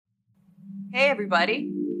Hey,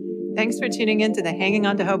 everybody. Thanks for tuning in to the Hanging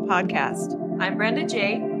On to Hope podcast. I'm Brenda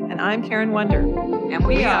J. And I'm Karen Wonder. And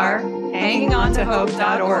we are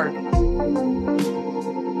hangingontohope.org.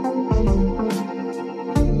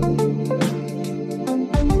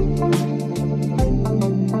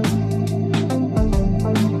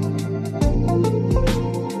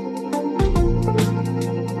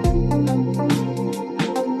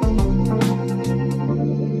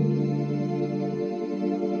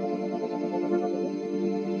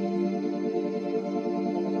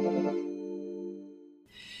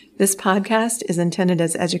 This podcast is intended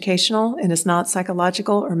as educational and is not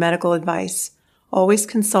psychological or medical advice. Always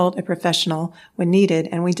consult a professional when needed,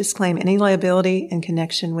 and we disclaim any liability in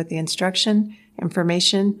connection with the instruction,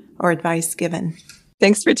 information, or advice given.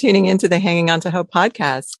 Thanks for tuning in to the Hanging On to Hope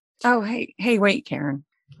podcast. Oh, hey, wait, Karen.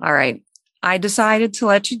 All right. I decided to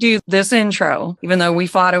let you do this intro, even though we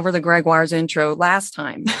fought over the Gregoire's intro last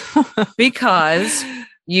time, because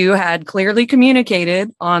you had clearly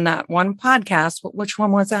communicated on that one podcast. Which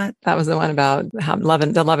one was that? That was the one about the love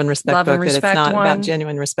and respect book. That it's not one. About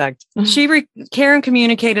genuine respect. Karen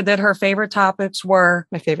communicated that her favorite topics were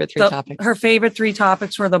my favorite three topics. Her favorite three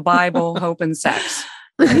topics were the Bible, hope, and sex.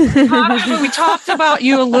 We talked about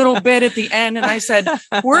you a little bit at the end, and I said,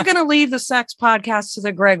 we're going to leave the sex podcast to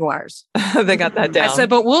the Gregoires. They got that down. I said,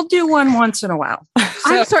 but we'll do one once in a while.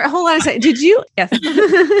 I'm sorry. Hold on a second. Did you? Yes.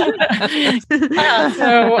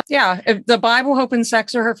 If the Bible, hope, and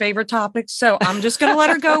sex are her favorite topics. So I'm just going to let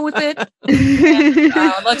her go with it. And,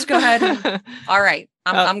 let's go ahead. All right.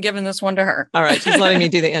 I'm giving this one to her. All right. She's letting me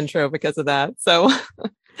do the intro because of that. So let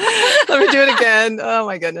me do it again. Oh,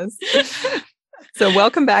 my goodness. So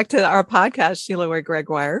welcome back to our podcast, Sheila Wray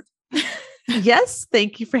Gregoire. Yes.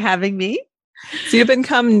 Thank you for having me. So you've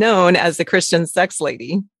become known as the Christian sex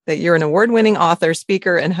lady, that you're an award-winning author,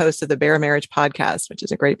 speaker, and host of the Bare Marriage podcast, which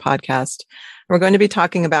is a great podcast. We're going to be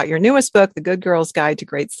talking about your newest book, The Good Girl's Guide to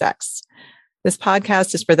Great Sex. This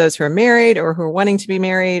podcast is for those who are married or who are wanting to be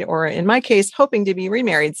married, or in my case, hoping to be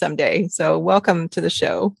remarried someday. So welcome to the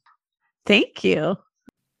show. Thank you.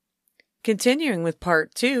 Continuing with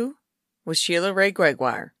part 2 with Sheila Wray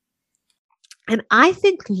Gregoire. And I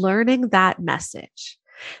think learning that message,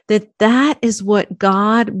 that is what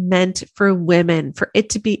God meant for women, for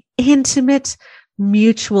it to be intimate,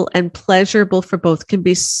 mutual, and pleasurable for both, can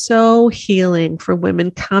be so healing for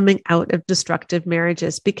women coming out of destructive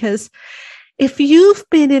marriages. Because if you've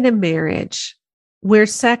been in a marriage where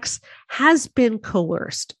sex has been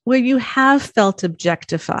coerced, where you have felt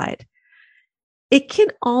objectified, it can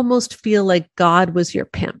almost feel like God was your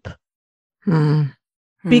pimp.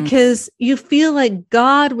 Because you feel like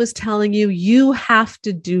God was telling you, you have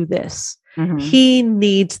to do this. Mm-hmm. He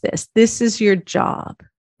needs this. This is your job.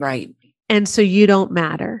 Right. And so you don't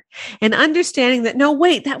matter. And understanding that, no,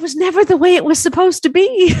 wait, that was never the way it was supposed to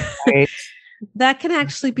be. Right. That can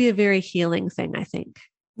actually be a very healing thing, I think.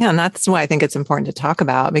 Yeah. And that's why I think it's important to talk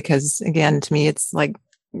about, because again, to me, it's like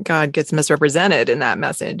God gets misrepresented in that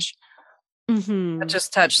message. Mm-hmm. That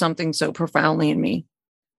just touched something so profoundly in me.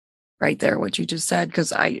 Right there, what you just said,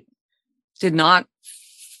 because I did not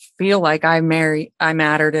feel like I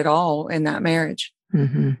mattered at all in that marriage.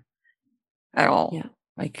 Mm-hmm. At all.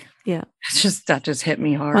 Yeah. That just hit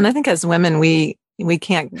me hard. Well, and I think as women, we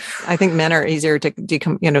can't, I think men are easier to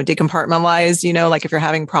decompartmentalize, like if you're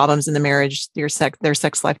having problems in the marriage, their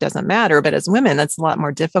sex life doesn't matter. But as women, that's a lot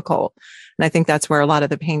more difficult. And I think that's where a lot of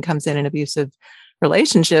the pain comes in abusive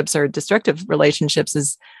relationships or destructive relationships,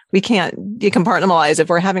 is we can't decompartmentalize if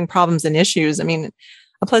we're having problems and issues. I mean,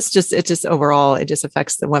 plus it just overall, it just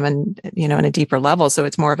affects the women, in a deeper level. So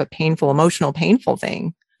it's more of a emotional, painful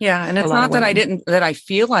thing. Yeah. And it's not that I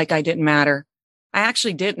feel like I didn't matter. I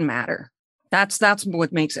actually didn't matter. That's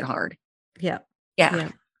what makes it hard. Yeah.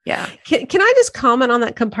 Yeah. Can I just comment on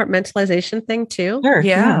that compartmentalization thing too? Sure.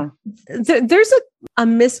 Yeah. There's a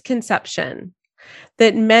misconception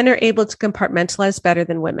that men are able to compartmentalize better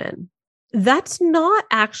than women. That's not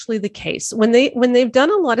actually the case. When they've done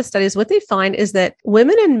a lot of studies, what they find is that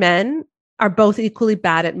women and men are both equally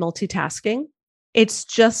bad at multitasking. It's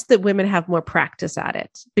just that women have more practice at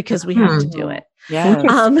it because we have to do it. Yeah.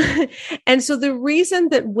 And so the reason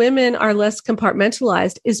that women are less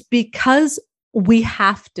compartmentalized is because we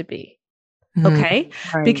have to be. Okay.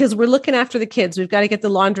 Right. Because we're looking after the kids. We've got to get the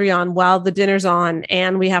laundry on while the dinner's on.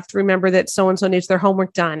 And we have to remember that so-and-so needs their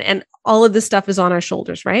homework done. And all of this stuff is on our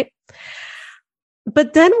shoulders, right?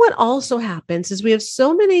 But then what also happens is we have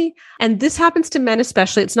so many, and this happens to men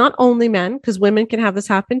especially. It's not only men, because women can have this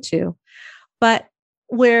happen too. But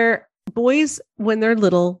where boys, when they're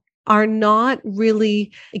little, are not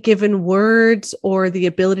really given words or the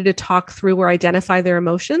ability to talk through or identify their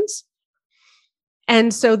emotions.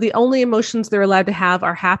 And so the only emotions they're allowed to have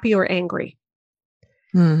are happy or angry.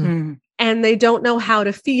 Mm-hmm. And they don't know how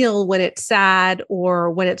to feel when it's sad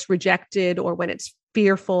or when it's rejected or when it's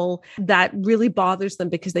fearful. That really bothers them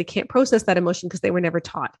because they can't process that emotion because they were never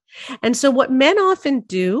taught. And so what men often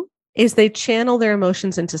do is they channel their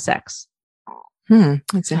emotions into sex.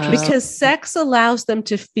 That's interesting. Because sex allows them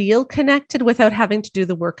to feel connected without having to do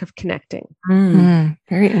the work of connecting.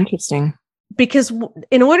 Very interesting. Because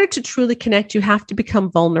in order to truly connect, you have to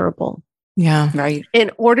become vulnerable. Yeah. Right.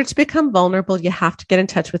 In order to become vulnerable, you have to get in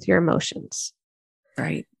touch with your emotions.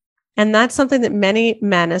 Right. And that's something that many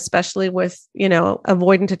men, especially with,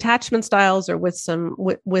 avoidant attachment styles or with some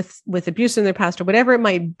with abuse in their past or whatever it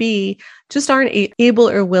might be, just aren't able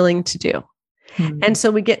or willing to do. And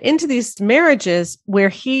so we get into these marriages where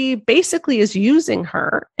he basically is using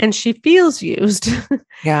her and she feels used.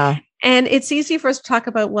 Yeah. And it's easy for us to talk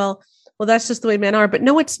about, well, that's just the way men are, but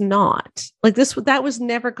no, it's not. Like that was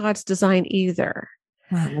never God's design either.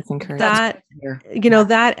 Wow, that's encouraging.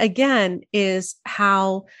 That again is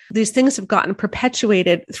how these things have gotten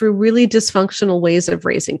perpetuated through really dysfunctional ways of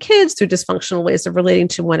raising kids, through dysfunctional ways of relating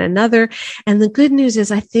to one another. And the good news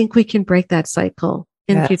is I think we can break that cycle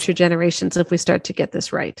in future generations if we start to get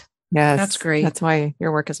this right. Yes. That's great. That's why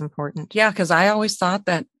your work is important. Yeah, because I always thought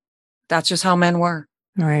that that's just how men were.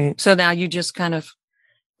 Right. So now you just kind of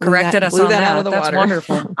corrected us on that. Out of the That's water.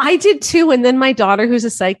 wonderful. I did too. And then my daughter, who's a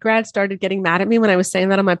psych grad, started getting mad at me when I was saying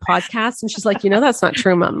that on my podcast. And she's like, that's not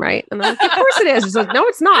true, Mom, right? And I'm like, of course it is. She's like, no,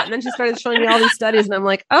 it's not. And then she started showing me all these studies. And I'm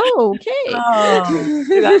like, oh, okay.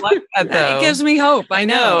 I like that, though. It gives me hope. I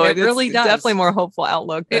know. It really does. Definitely more hopeful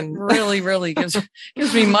outlook. It really, really gives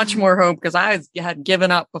me much more hope because I had given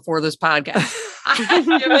up before this podcast. I had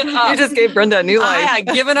given up. You just gave Brenda a new life. I had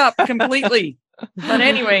given up completely. But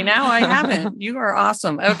anyway, now I haven't. You are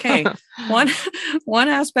awesome. Okay. One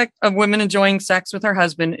aspect of women enjoying sex with her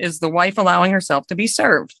husband is the wife allowing herself to be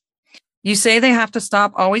served. You say they have to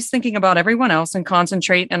stop always thinking about everyone else and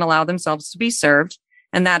concentrate and allow themselves to be served,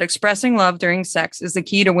 and that expressing love during sex is the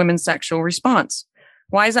key to women's sexual response.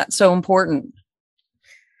 Why is that so important?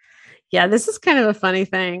 Yeah, this is kind of a funny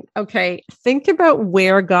thing. Okay. Think about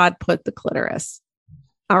where God put the clitoris.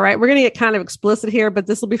 All right, we're going to get kind of explicit here, but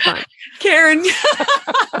this will be fun. Karen,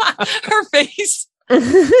 her face.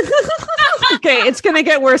 Okay, it's going to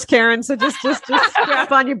get worse, Karen. So just strap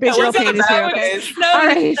on your big girl panties here. Okay? No, all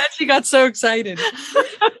right. She got so excited.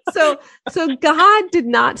 So God did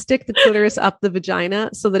not stick the clitoris up the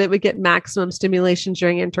vagina so that it would get maximum stimulation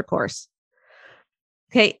during intercourse.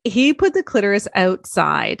 Okay, he put the clitoris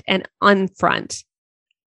outside and on front.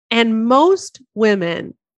 And most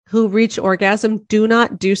women who reach orgasm do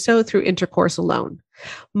not do so through intercourse alone.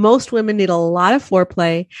 Most women need a lot of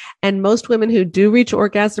foreplay, and most women who do reach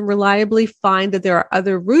orgasm reliably find that there are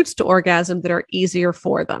other routes to orgasm that are easier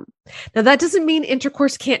for them. Now, that doesn't mean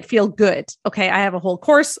intercourse can't feel good. Okay, I have a whole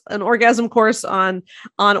course, an orgasm course on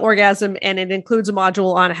orgasm, and it includes a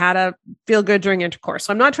module on how to feel good during intercourse.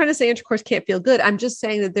 So I'm not trying to say intercourse can't feel good. I'm just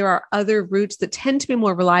saying that there are other routes that tend to be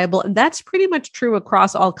more reliable, and that's pretty much true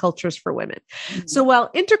across all cultures for women. Mm-hmm. So while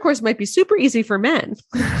intercourse might be super easy for men,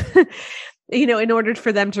 in order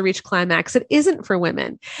for them to reach climax, it isn't for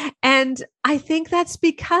women. And I think that's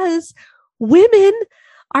because women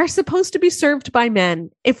are supposed to be served by men.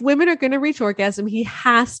 If women are going to reach orgasm, he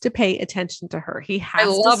has to pay attention to her. He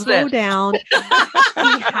has to slow down.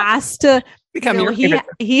 He has to become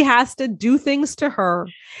he has to do things to her.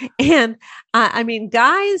 And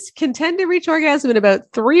guys can tend to reach orgasm in about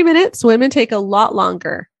 3 minutes. Women take a lot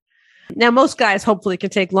longer. Now, most guys hopefully can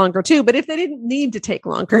take longer too, but if they didn't need to take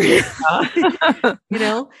longer, and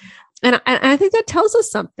I think that tells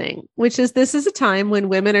us something, which is this is a time when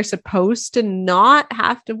women are supposed to not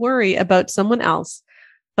have to worry about someone else,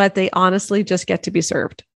 but they honestly just get to be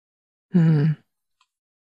served. Mm-hmm.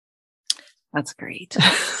 That's great.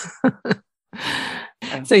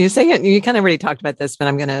 So you say it, you kind of already talked about this, but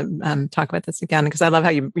I'm going to talk about this again because I love how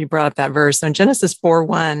you brought up that verse. So in Genesis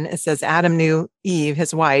 4:1, it says Adam knew Eve,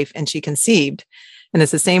 his wife, and she conceived. And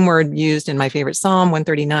it's the same word used in my favorite Psalm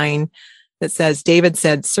 139 that says, David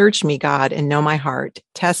said, search me, God, and know my heart.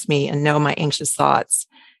 Test me and know my anxious thoughts.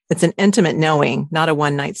 It's an intimate knowing, not a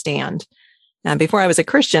one-night stand. Now, before I was a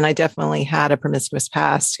Christian, I definitely had a promiscuous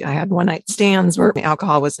past. I had one-night stands where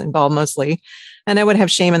alcohol was involved mostly. And I would have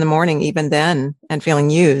shame in the morning, even then, and feeling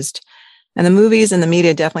used. And the movies and the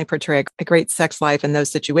media definitely portray a great sex life in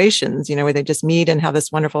those situations, where they just meet and have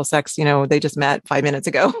this wonderful sex, they just met 5 minutes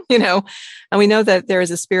ago, and we know that there is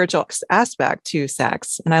a spiritual aspect to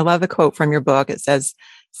sex. And I love the quote from your book. It says,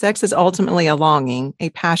 Sex is ultimately a longing, a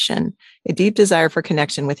passion, a deep desire for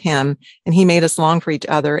connection with him, and he made us long for each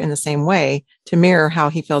other in the same way to mirror how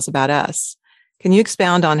he feels about us. Can you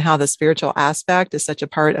expound on how the spiritual aspect is such a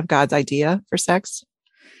part of God's idea for sex?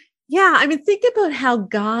 Yeah, I mean, think about how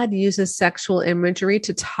God uses sexual imagery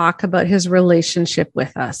to talk about his relationship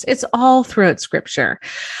with us. It's all throughout scripture.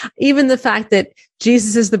 Even the fact that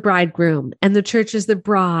Jesus is the bridegroom and the church is the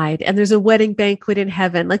bride and there's a wedding banquet in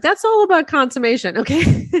heaven. Like that's all about consummation. Okay.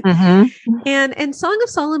 Mm-hmm. And Song of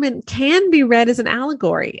Solomon can be read as an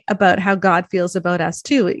allegory about how God feels about us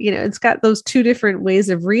too. You know, it's got those two different ways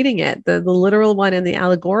of reading it, the literal one and the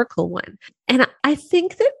allegorical one. And I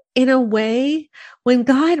think that in a way, when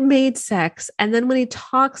God made sex, and then when he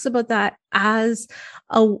talks about that as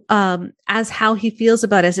how he feels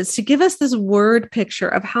about us, it's to give us this word picture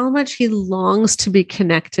of how much he longs to be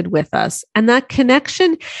connected with us. And that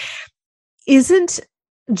connection isn't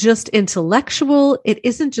just intellectual. It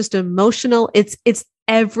isn't just emotional. It's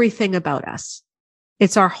everything about us.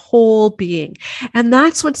 It's our whole being. And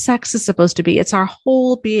that's what sex is supposed to be. It's our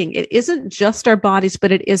whole being. It isn't just our bodies,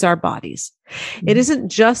 but it is our bodies. It isn't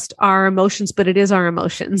just our emotions, but it is our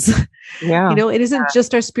emotions. Yeah. You know, it isn't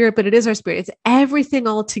just our spirit, but it is our spirit. It's everything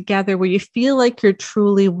all together where you feel like you're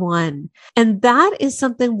truly one. And that is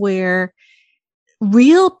something where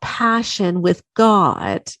real passion with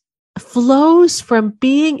God flows from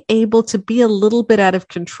being able to be a little bit out of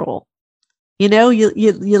control. You know,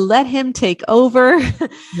 you let him take over.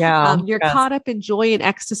 Yeah. You're caught up in joy and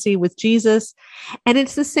ecstasy with Jesus. And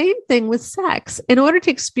it's the same thing with sex. In order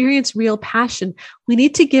to experience real passion, we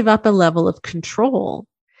need to give up a level of control.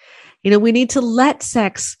 You know, we need to let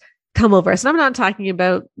sex come over us. And I'm not talking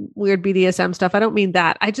about weird BDSM stuff. I don't mean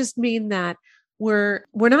that. I just mean that we're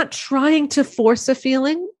not trying to force a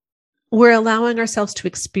feeling. We're allowing ourselves to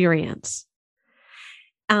experience.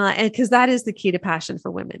 And because that is the key to passion for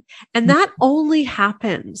women. And that only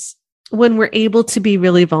happens when we're able to be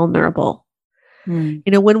really vulnerable. You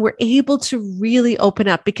know, when we're able to really open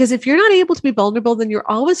up, because if you're not able to be vulnerable, then you're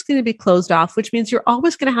always going to be closed off, which means you're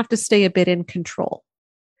always going to have to stay a bit in control.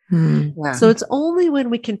 Yeah. So it's only when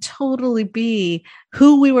we can totally be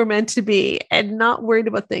who we were meant to be and not worried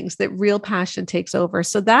about things that real passion takes over.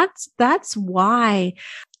 So that's why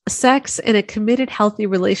sex in a committed, healthy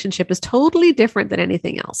relationship is totally different than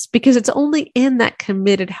anything else, because it's only in that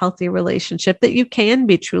committed, healthy relationship that you can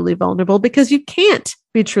be truly vulnerable, because you can't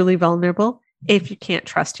be truly vulnerable if you can't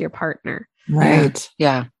trust your partner. Right.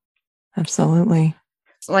 Yeah. Absolutely.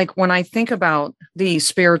 Like when I think about the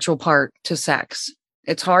spiritual part to sex,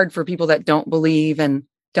 it's hard for people that don't believe and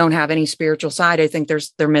don't have any spiritual side. I think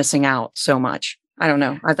they're missing out so much. I don't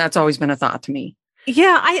know. That's always been a thought to me.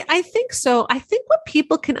 Yeah, I think so. I think what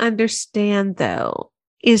people can understand, though,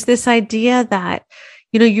 is this idea that,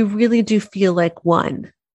 you know, you really do feel like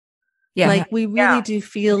one. Yeah. Like we really do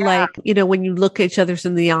feel like, you know, when you look at each other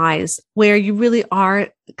in the eyes, where you really are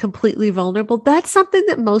completely vulnerable. That's something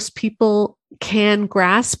that most people can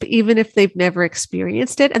grasp, even if they've never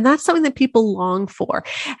experienced it. And that's something that people long for.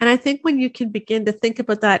 And I think when you can begin to think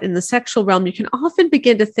about that in the sexual realm, you can often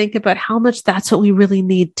begin to think about how much that's what we really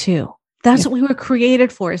need too. That's what we were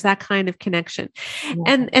created for, is that kind of connection.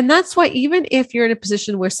 Yeah. And that's why, even if you're in a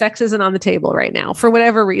position where sex isn't on the table right now, for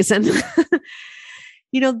whatever reason,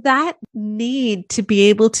 you know, that need to be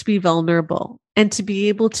able to be vulnerable and to be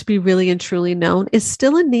able to be really and truly known is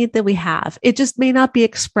still a need that we have. It just may not be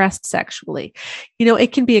expressed sexually. You know,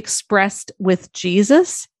 it can be expressed with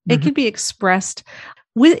Jesus. It can be expressed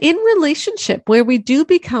within relationship, where we do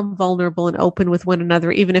become vulnerable and open with one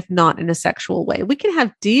another, even if not in a sexual way. We can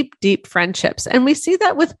have deep, deep friendships. And we see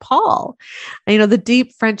that with Paul, you know, the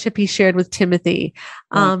deep friendship he shared with Timothy.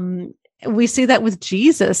 We see that with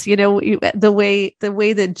Jesus, you know, the way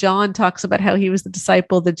that John talks about how he was the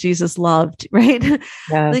disciple that Jesus loved, right?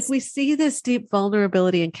 Yes. Like we see this deep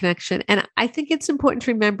vulnerability and connection. And I think it's important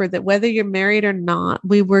to remember that whether you're married or not,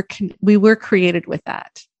 we were created with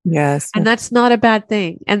that. Yes. And that's not a bad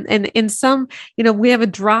thing. And in some, you know, we have a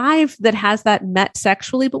drive that has that met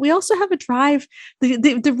sexually, but we also have a drive.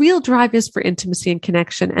 The real drive is for intimacy and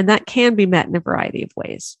connection. And that can be met in a variety of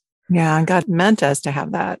ways. Yeah. God meant us to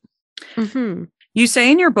have that. You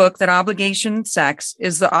say in your book that obligation sex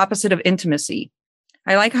is the opposite of intimacy.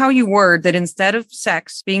 I like how you word that instead of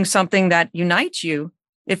sex being something that unites you,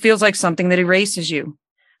 it feels like something that erases you.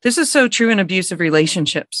 This is so true in abusive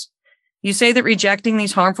relationships. You say that rejecting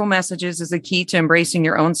these harmful messages is the key to embracing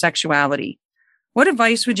your own sexuality. What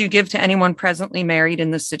advice would you give to anyone presently married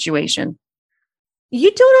in this situation?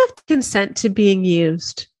 You don't have to consent to being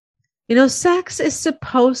used. You know, sex is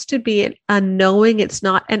supposed to be a knowing, it's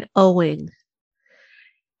not an owing.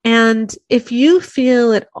 And if you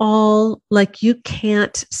feel at all like you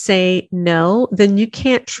can't say no, then you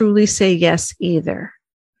can't truly say yes either.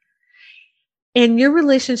 And your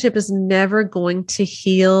relationship is never going to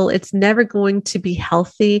heal. It's never going to be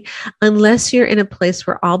healthy unless you're in a place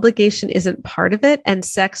where obligation isn't part of it and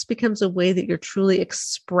sex becomes a way that you're truly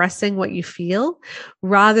expressing what you feel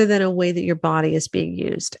rather than a way that your body is being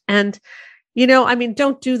used. And,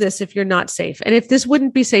 don't do this if you're not safe. And if this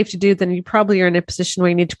wouldn't be safe to do, then you probably are in a position where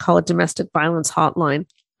you need to call a domestic violence hotline.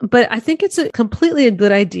 But I think it's completely a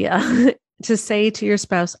good idea to say to your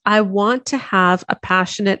spouse, I want to have a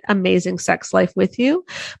passionate, amazing sex life with you,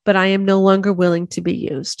 but I am no longer willing to be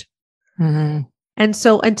used. Mm-hmm. And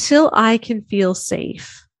so until I can feel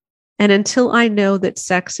safe and until I know that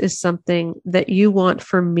sex is something that you want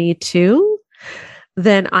for me too,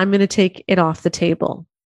 then I'm going to take it off the table.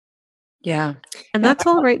 Yeah. And that's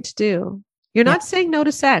all right to do. You're not saying no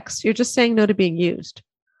to sex. You're just saying no to being used.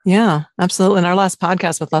 Yeah, absolutely. In our last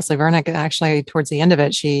podcast with Leslie Vernick, actually towards the end of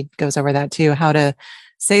it, she goes over that too, how to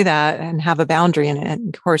say that and have a boundary in it.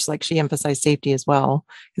 And of course, like she emphasized safety as well,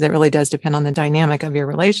 because it really does depend on the dynamic of your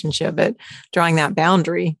relationship, but drawing that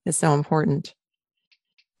boundary is so important.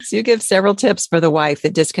 So you give several tips for the wife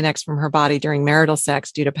that disconnects from her body during marital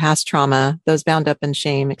sex due to past trauma, those bound up in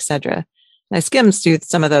shame, etc. I skimmed through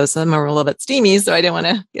some of those. Some are a little bit steamy, so I didn't want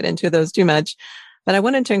to get into those too much. But I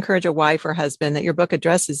wanted to encourage a wife or husband that your book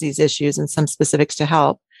addresses these issues and some specifics to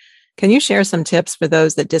help. Can you share some tips for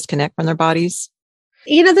those that disconnect from their bodies?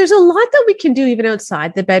 There's a lot that we can do even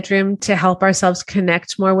outside the bedroom to help ourselves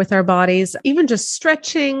connect more with our bodies, even just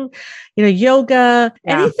stretching, yoga,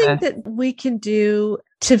 anything that we can do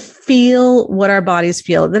to feel what our bodies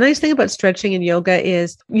feel. The nice thing about stretching and yoga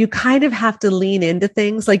is you kind of have to lean into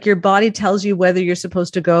things. Like your body tells you whether you're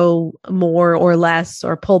supposed to go more or less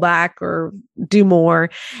or pull back or do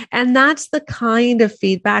more. And that's the kind of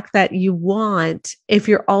feedback that you want if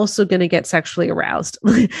you're also going to get sexually aroused.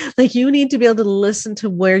 Like you need to be able to listen to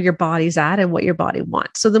where your body's at and what your body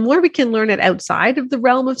wants. So the more we can learn it outside of the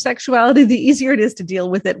realm of sexuality, the easier it is to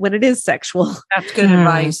deal with it when it is sexual. That's good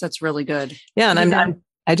advice. That's really good. Yeah. And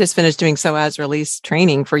I just finished doing as release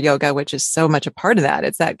training for yoga, which is so much a part of that.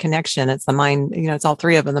 It's that connection. It's the mind, it's all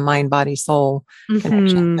three of them, the mind, body, soul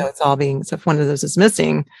connection. So it's all so if one of those is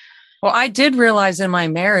missing. Well, I did realize in my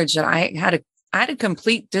marriage that I had a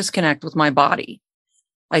complete disconnect with my body,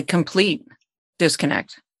 like complete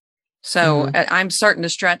disconnect. So I'm starting to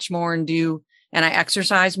stretch more and I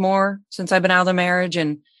exercise more since I've been out of the marriage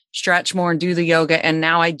and stretch more and do the yoga. And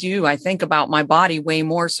now I think about my body way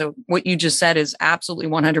more. So what you just said is absolutely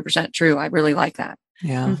 100% true. I really like that.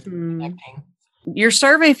 Yeah. Your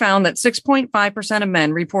survey found that 6.5% of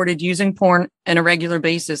men reported using porn on a regular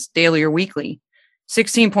basis, daily or weekly.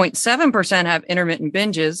 16.7% have intermittent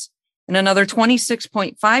binges, and another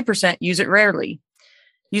 26.5% use it rarely.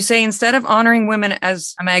 You say instead of honoring women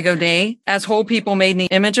as Imago Dei, as whole people made in the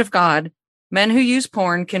image of God, men who use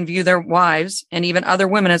porn can view their wives and even other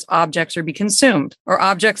women as objects or be consumed, or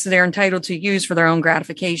objects that they're entitled to use for their own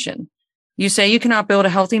gratification. You say you cannot build a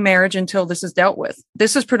healthy marriage until this is dealt with.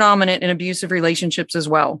 This is predominant in abusive relationships as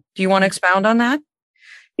well. Do you want to expound on that?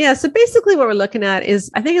 Yeah. So basically what we're looking at is,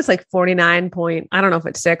 I think it's like 49 I don't know if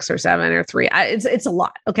it's 6 or 7 or 3. It's a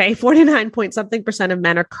lot. Okay. 49 point something % of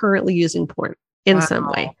men are currently using porn in some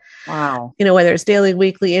way. Wow. Whether it's daily,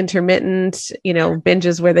 weekly, intermittent,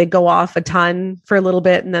 binges where they go off a ton for a little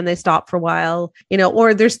bit and then they stop for a while,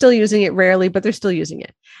 or they're still using it rarely, but they're still using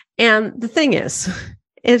it. And the thing is,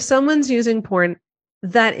 if someone's using porn,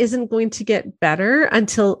 that isn't going to get better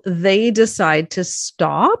until they decide to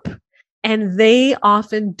stop. And they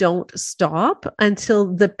often don't stop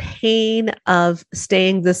until the pain of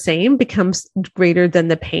staying the same becomes greater than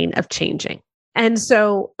the pain of changing. And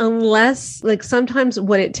so unless sometimes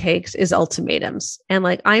what it takes is ultimatums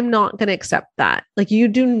and I'm not going to accept that. You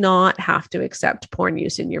do not have to accept porn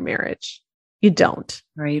use in your marriage. You don't.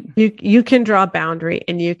 Right. You can draw a boundary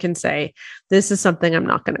and you can say, this is something I'm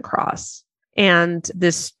not going to cross. And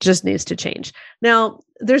this just needs to change. Now,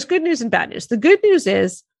 there's good news and bad news. The good news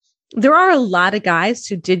is there are a lot of guys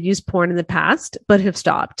who did use porn in the past, but have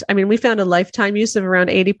stopped. I mean, we found a lifetime use of around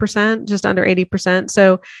 80%, just under 80%.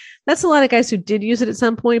 So that's a lot of guys who did use it at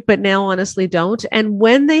some point, but now honestly don't. And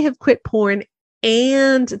when they have quit porn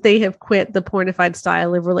and they have quit the pornified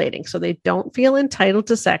style of relating, so they don't feel entitled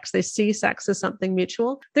to sex, they see sex as something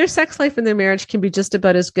mutual, their sex life in their marriage can be just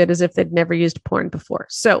about as good as if they'd never used porn before.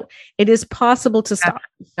 So it is possible to stop.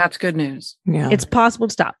 That's good news. Yeah. It's possible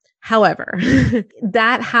to stop. However,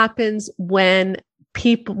 that happens when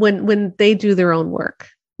when they do their own work.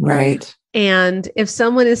 Right. And if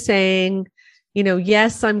someone is saying,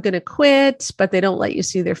 yes, I'm going to quit, but they don't let you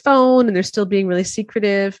see their phone and they're still being really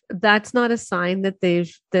secretive. That's not a sign that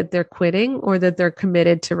they're quitting or that they're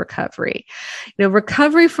committed to recovery.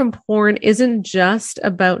 Recovery from porn isn't just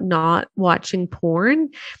about not watching porn.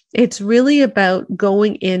 It's really about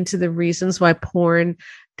going into the reasons why porn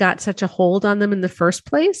got such a hold on them in the first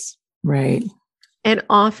place. Right. And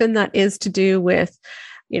often that is to do with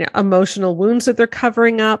emotional wounds that they're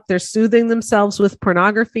covering up. They're soothing themselves with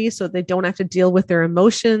pornography so they don't have to deal with their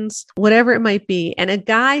emotions, whatever it might be. And a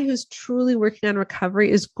guy who's truly working on recovery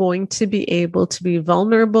is going to be able to be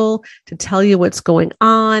vulnerable, to tell you what's going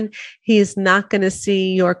on. He's not going to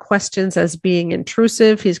see your questions as being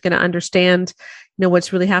intrusive. He's going to understand,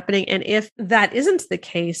 what's really happening. And if that isn't the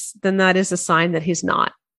case, then that is a sign that he's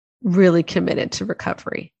not really committed to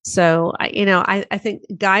recovery. So I think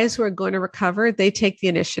guys who are going to recover, they take the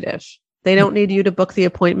initiative. They don't need you to book the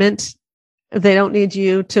appointment. They don't need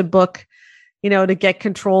you to book, to get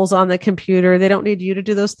controls on the computer. They don't need you to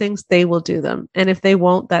do those things. They will do them. And if they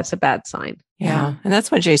won't, that's a bad sign. Yeah. And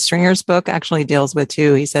that's what Jay Stringer's book actually deals with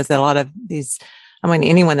too. He says that a lot of these,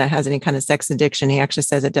 anyone that has any kind of sex addiction, he actually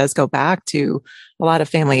says it does go back to a lot of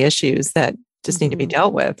family issues that just need to be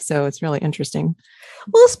dealt with. So it's really interesting.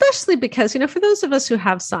 Well, especially because, for those of us who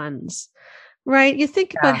have sons, right? You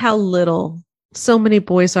think about how little so many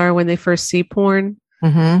boys are when they first see porn.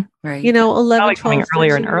 Mm-hmm. Right. 11, 12,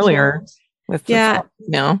 earlier and earlier with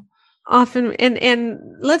often. And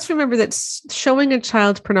let's remember that showing a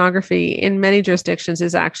child pornography in many jurisdictions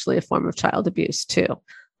is actually a form of child abuse too.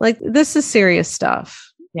 Like, this is serious stuff.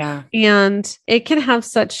 Yeah. And it can have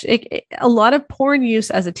a lot of porn use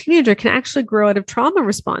as a teenager can actually grow out of trauma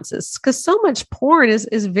responses, because so much porn is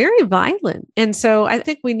very violent. And so I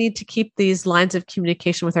think we need to keep these lines of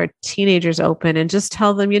communication with our teenagers open and just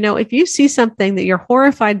tell them, if you see something that you're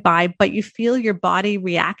horrified by, but you feel your body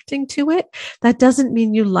reacting to it, that doesn't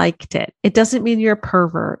mean you liked it. It doesn't mean you're a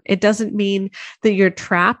pervert. It doesn't mean that you're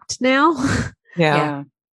trapped now. Yeah.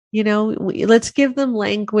 Let's give them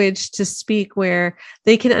language to speak where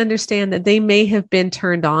they can understand that they may have been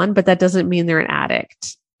turned on, but that doesn't mean they're an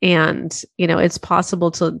addict. And, it's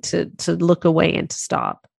possible to look away and to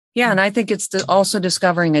stop. Yeah. And I think it's also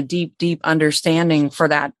discovering a deep, deep understanding for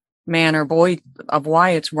that man or boy of why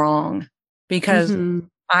it's wrong. Because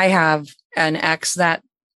I have an ex that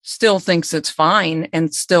still thinks it's fine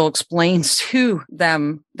and still explains to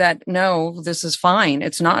them that, no, this is fine.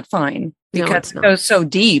 It's not fine. Because it goes so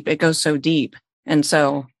deep. It goes so deep. And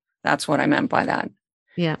so that's what I meant by that.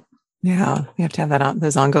 Yeah. Yeah. We have to have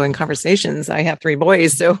those ongoing conversations. I have 3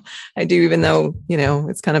 boys, so I do, even though,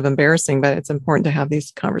 it's kind of embarrassing, but it's important to have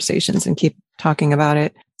these conversations and keep talking about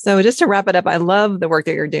it. So just to wrap it up, I love the work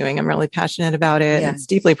that you're doing. I'm really passionate about it. Yeah. It's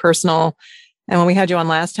deeply personal. And when we had you on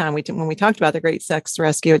last time, when we talked about the Great Sex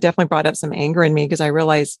Rescue, it definitely brought up some anger in me, because I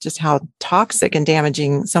realized just how toxic and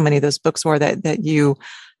damaging so many of those books were that you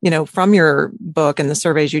from your book and the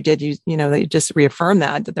surveys you did, that you just reaffirmed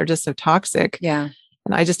that they're just so toxic. Yeah.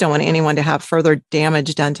 And I just don't want anyone to have further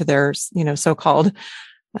damage done to their, so-called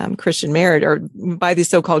Christian marriage, or by these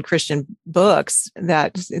so-called Christian books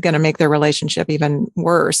that's going to make their relationship even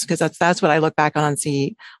worse. Because that's what I look back on and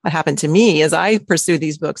see what happened to me as I pursued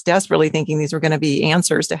these books, desperately thinking these were going to be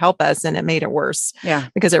answers to help us. And it made it worse. Yeah.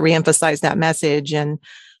 Because it reemphasized that message. And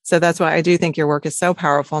so that's why I do think your work is so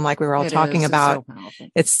powerful. And like we were all talking about,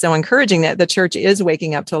 it's so encouraging that the church is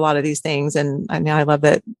waking up to a lot of these things. And I love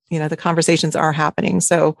that, the conversations are happening.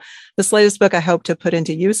 So this latest book, I hope to put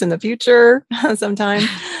into use in the future sometime.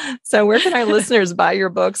 So where can our listeners buy your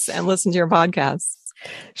books and listen to your podcasts?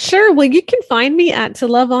 Sure. Well, you can find me at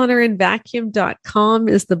toLoveHonorAndVacuum.com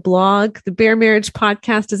is the blog. The Bare Marriage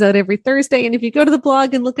podcast is out every Thursday. And if you go to the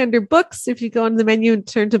blog and look under books, if you go on the menu and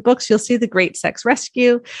turn to books, you'll see The Great Sex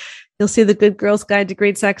Rescue. You'll see The Good Girl's Guide to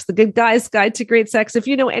Great Sex, The Good Guy's Guide to Great Sex. If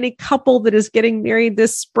you know any couple that is getting married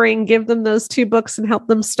this spring, give them those 2 books and help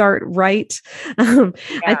them start right.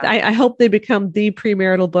 I hope they become the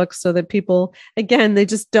premarital books so that people, again, they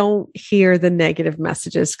just don't hear the negative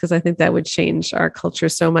messages, because I think that would change our culture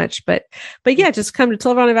so much. But yeah, just come to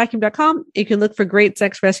toLoveHonorAndVacuum.com. You can look for Great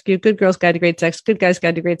Sex Rescue, Good Girl's Guide to Great Sex, Good Guy's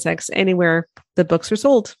Guide to Great Sex, anywhere the books are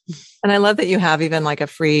sold. And I love that you have even like a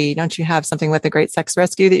free, don't you have something with the Great Sex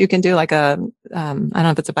Rescue that you can do, like I don't know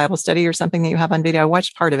if it's a Bible study or something that you have on video. I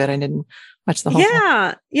watched part of it. I didn't watch the whole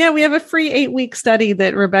thing. Yeah. We have a free 8-week study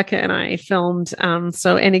that Rebecca and I filmed.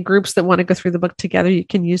 So any groups that want to go through the book together, you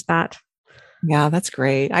can use that. Yeah, that's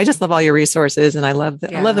great. I just love all your resources, and I love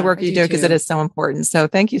the work you do, because it is so important. So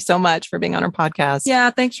thank you so much for being on our podcast.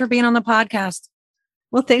 Yeah. Thanks for being on the podcast.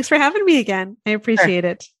 Well, thanks for having me again. I appreciate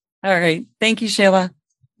it. All right. Thank you, Sheila.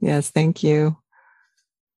 Yes. Thank you.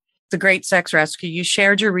 The Great Sex Rescue, you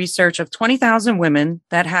shared your research of 20,000 women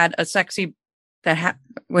that had a sexy,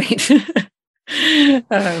 wait, let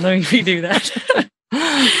me redo that.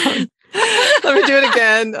 Let me do it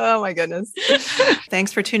again. Oh my goodness.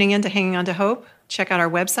 Thanks for tuning in to Hanging On to Hope. Check out our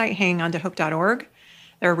website, hangingontohope.org.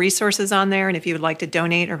 There are resources on there, and if you would like to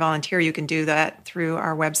donate or volunteer, you can do that through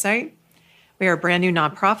our website. We are a brand new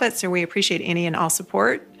nonprofit, so we appreciate any and all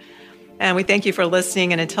support. And we thank you for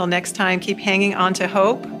listening. And until next time, keep hanging on to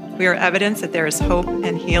hope. We are evidence that there is hope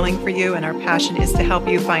and healing for you, and our passion is to help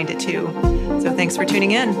you find it too. So thanks for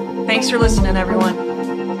tuning in. Thanks for listening, everyone.